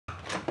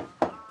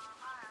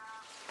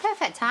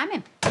Perfect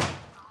timing.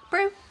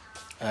 Brew.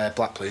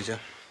 Black, please, yeah.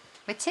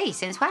 With tea,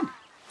 since when?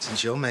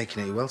 Since you're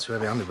making it, you're well too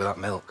heavy-handed with that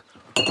milk.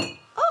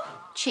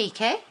 Oh,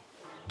 cheeky.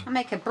 I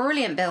make a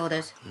brilliant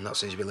builders. Not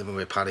since you've been living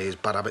with Paddy, his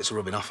bad habits are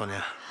rubbing off on you.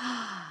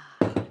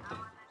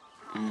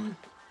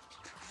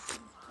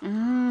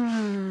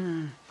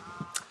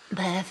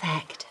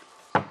 Perfect.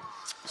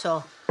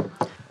 So,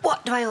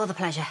 what do I owe the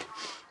pleasure?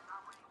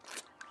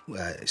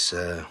 Well, it's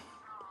a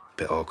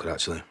bit awkward,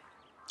 actually.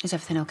 Is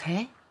everything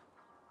okay?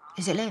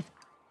 Is it Liv?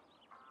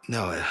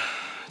 No, it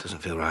doesn't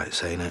feel right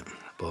saying it,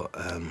 but,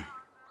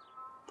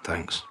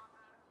 thanks.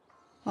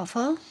 What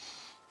for?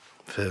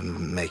 For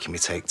making me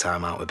take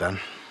time out with Ben.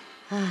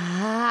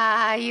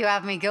 Ah, you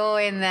have me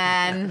going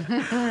then.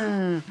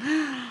 Oh,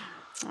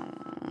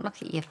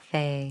 look at your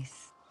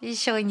face. You're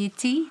showing your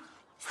teeth.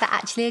 Is that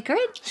actually a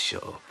grin?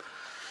 Shut up.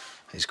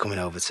 He's coming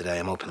over today.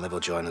 I'm hoping Liv will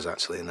join us,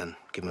 actually, and then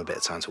give him a bit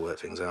of time to work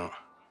things out.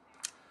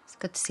 It's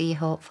good to see you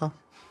hopeful.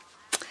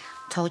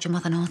 Told your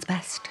mother knows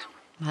best.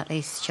 Well, at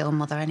least your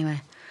mother,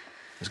 anyway.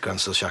 Is Gran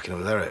still shacking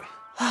over there, Rick?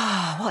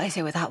 Oh, what is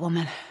it with that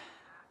woman?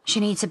 She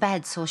needs a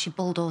bed, so she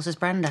bulldozes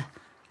Brenda.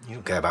 You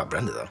don't care about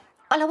Brenda, though.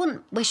 Well, I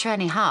wouldn't wish her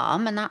any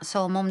harm, and that's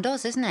all Mum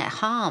does, isn't it?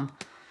 Harm.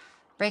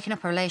 Breaking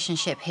up a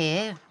relationship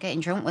here, getting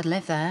drunk with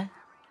Liv there.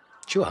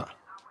 She what?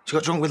 She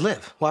got drunk with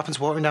Liv? What happened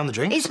to watering down the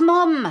drinks? It's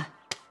Mum,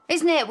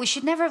 isn't it? We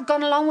should never have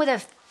gone along with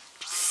a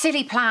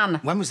silly plan.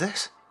 When was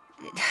this?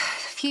 A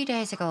few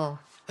days ago.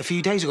 A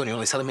few days ago and you're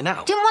only telling me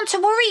now? Didn't want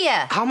to worry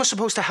you. How am I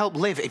supposed to help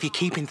Liv if you're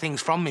keeping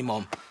things from me,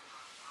 Mum?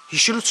 You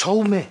should have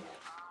told me.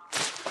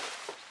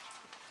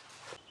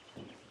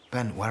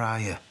 Ben, where are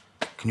you?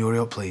 Can you hurry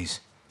up, please?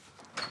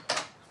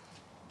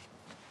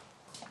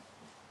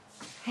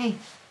 Hey.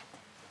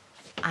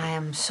 I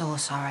am so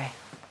sorry.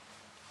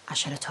 I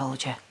should have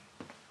told you.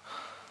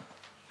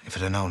 If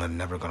I'd have known I'd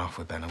never have gone off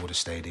with Ben, I would have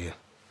stayed here.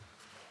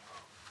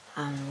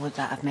 And would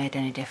that have made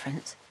any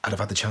difference? I'd have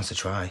had the chance to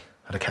try.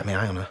 I'd have kept my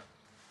eye on her.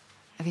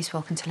 Have you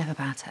spoken to Liv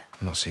about it?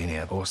 I'm not seeing it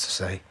yet, but what's to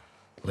say?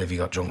 Liv, you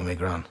got drunk with my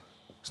gran.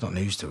 It's not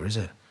news to her, is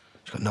it?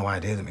 She's got no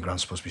idea that my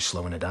gran's supposed to be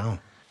slowing her down.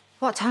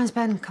 What time's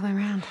Ben coming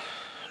round?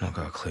 Not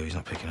got a clue, he's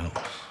not picking up.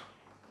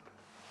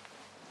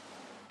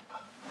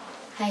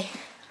 Hey.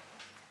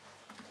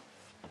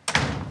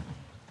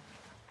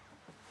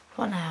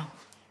 What now?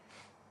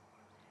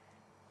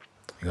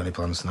 You got any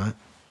plans tonight?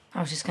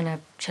 I was just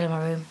gonna chill in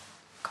my room.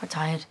 Quite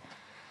tired.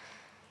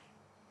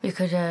 We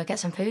could get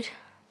some food.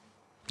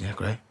 Yeah,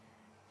 great.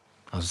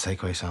 How's the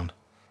takeaway sound?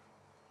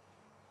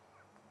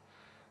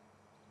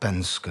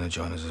 Ben's gonna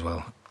join us as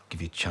well.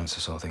 Give you a chance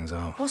to sort things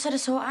out. What's there to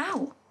sort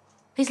out?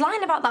 He's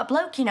lying about that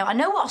bloke, you know. I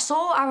know what I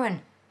saw,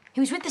 Aaron. He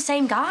was with the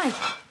same guy.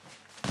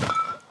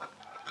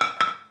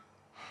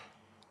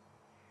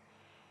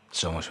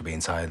 So much for being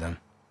tired, then.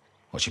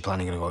 What's your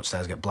plan? You're gonna go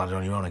upstairs and get bladdered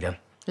on your own again?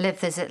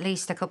 Liv, there's at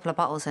least a couple of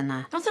bottles in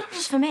there. Not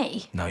just for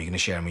me. No, you're gonna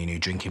share them with your new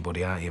drinking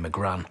buddy, aren't you, my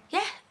gran?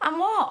 Yeah, and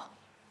what?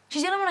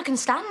 She's the only one I can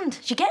stand.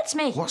 She gets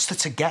me. What's there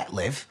to get,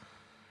 Liv?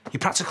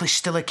 You're practically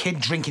still a kid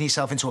drinking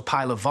yourself into a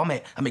pile of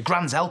vomit, and my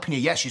gran's helping you.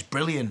 Yes, she's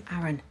brilliant.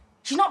 Aaron.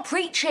 She's not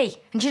preachy,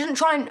 and she doesn't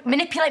try and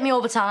manipulate me all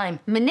the time.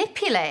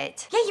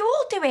 Manipulate? Yeah, you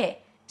all do it.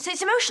 So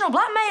it's emotional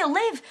blackmail.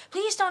 Liv,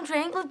 please don't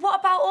drink. Liv, what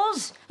about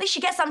us? At least she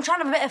gets that I'm trying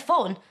to have a bit of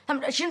fun.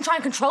 She doesn't try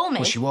and control me.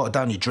 Well, she watered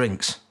down your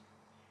drinks.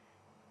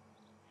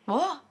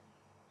 What?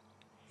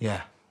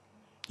 Yeah.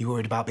 You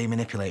worried about being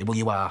manipulated? Well,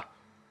 you are.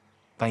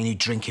 By your new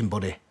drinking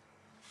buddy.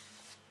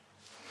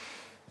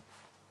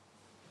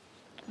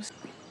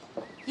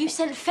 You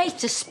sent Faith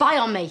to spy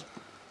on me,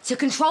 to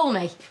control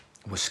me.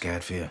 We're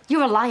scared for you.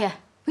 You're a liar.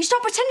 Will you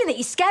stop pretending that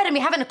you're scared of me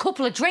having a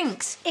couple of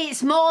drinks?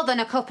 It's more than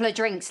a couple of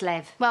drinks,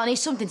 Liv. Well, I need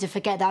something to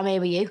forget that I'm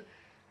here with you.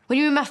 When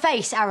you're in my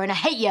face, Aaron, I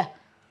hate you.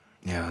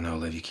 Yeah, I know,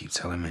 Liv, you keep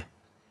telling me.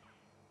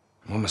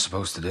 What am I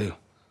supposed to do?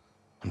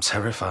 I'm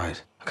terrified.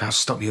 I can't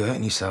stop you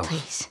hurting yourself.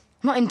 Please,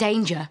 I'm not in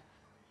danger.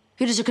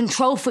 You're just a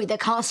control freak that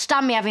can't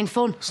stand me having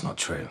fun. That's not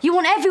true. You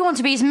want everyone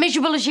to be as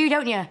miserable as you,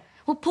 don't you?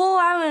 Well,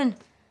 poor Aaron.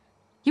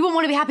 You wouldn't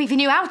want to be happy if you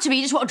knew how to be.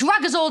 You just want to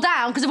drag us all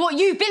down because of what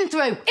you've been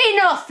through.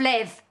 Enough,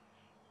 Liv!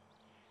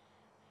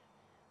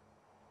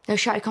 No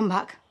shouty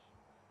comeback.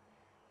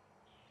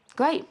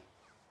 Great.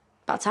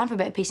 About time for a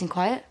bit of peace and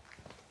quiet.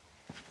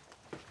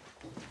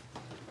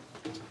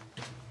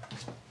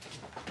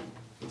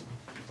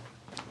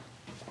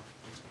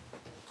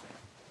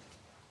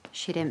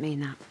 She didn't mean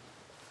that.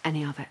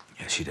 Any of it.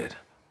 Yeah, she did.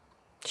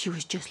 She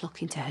was just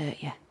looking to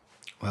hurt you.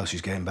 Well,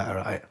 she's getting better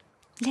at it.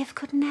 Liv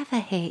could never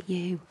hate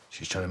you.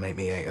 She's trying to make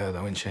me hate her,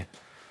 though, isn't she?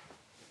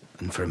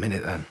 And for a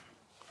minute, then.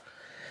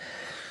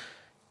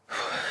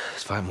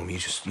 It's fine, Mum. You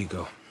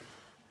go.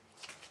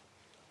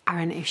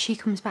 Aaron, if she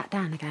comes back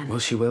down again... Well,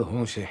 she will,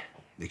 won't she?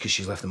 Because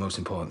she's left the most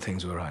important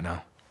things with her right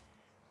now.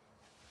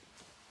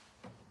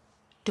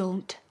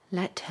 Don't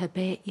let her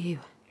bait you.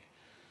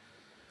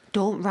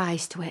 Don't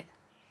rise to it.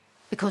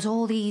 Because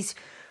all these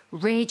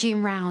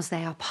raging rows,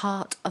 they are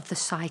part of the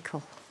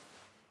cycle.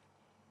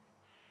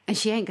 And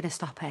she ain't going to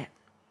stop it.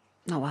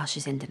 Not while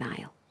she's in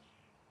denial.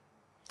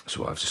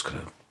 So I've just got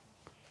to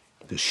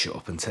just shut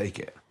up and take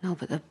it? No,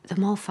 but the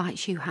more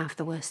fights you have,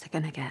 the worse they're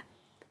going to get.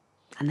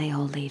 And they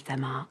all leave their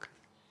mark.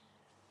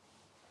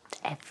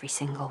 Every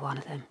single one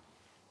of them.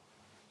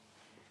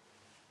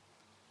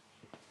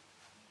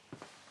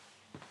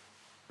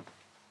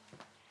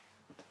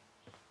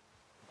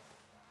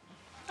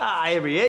 Ah, here he is.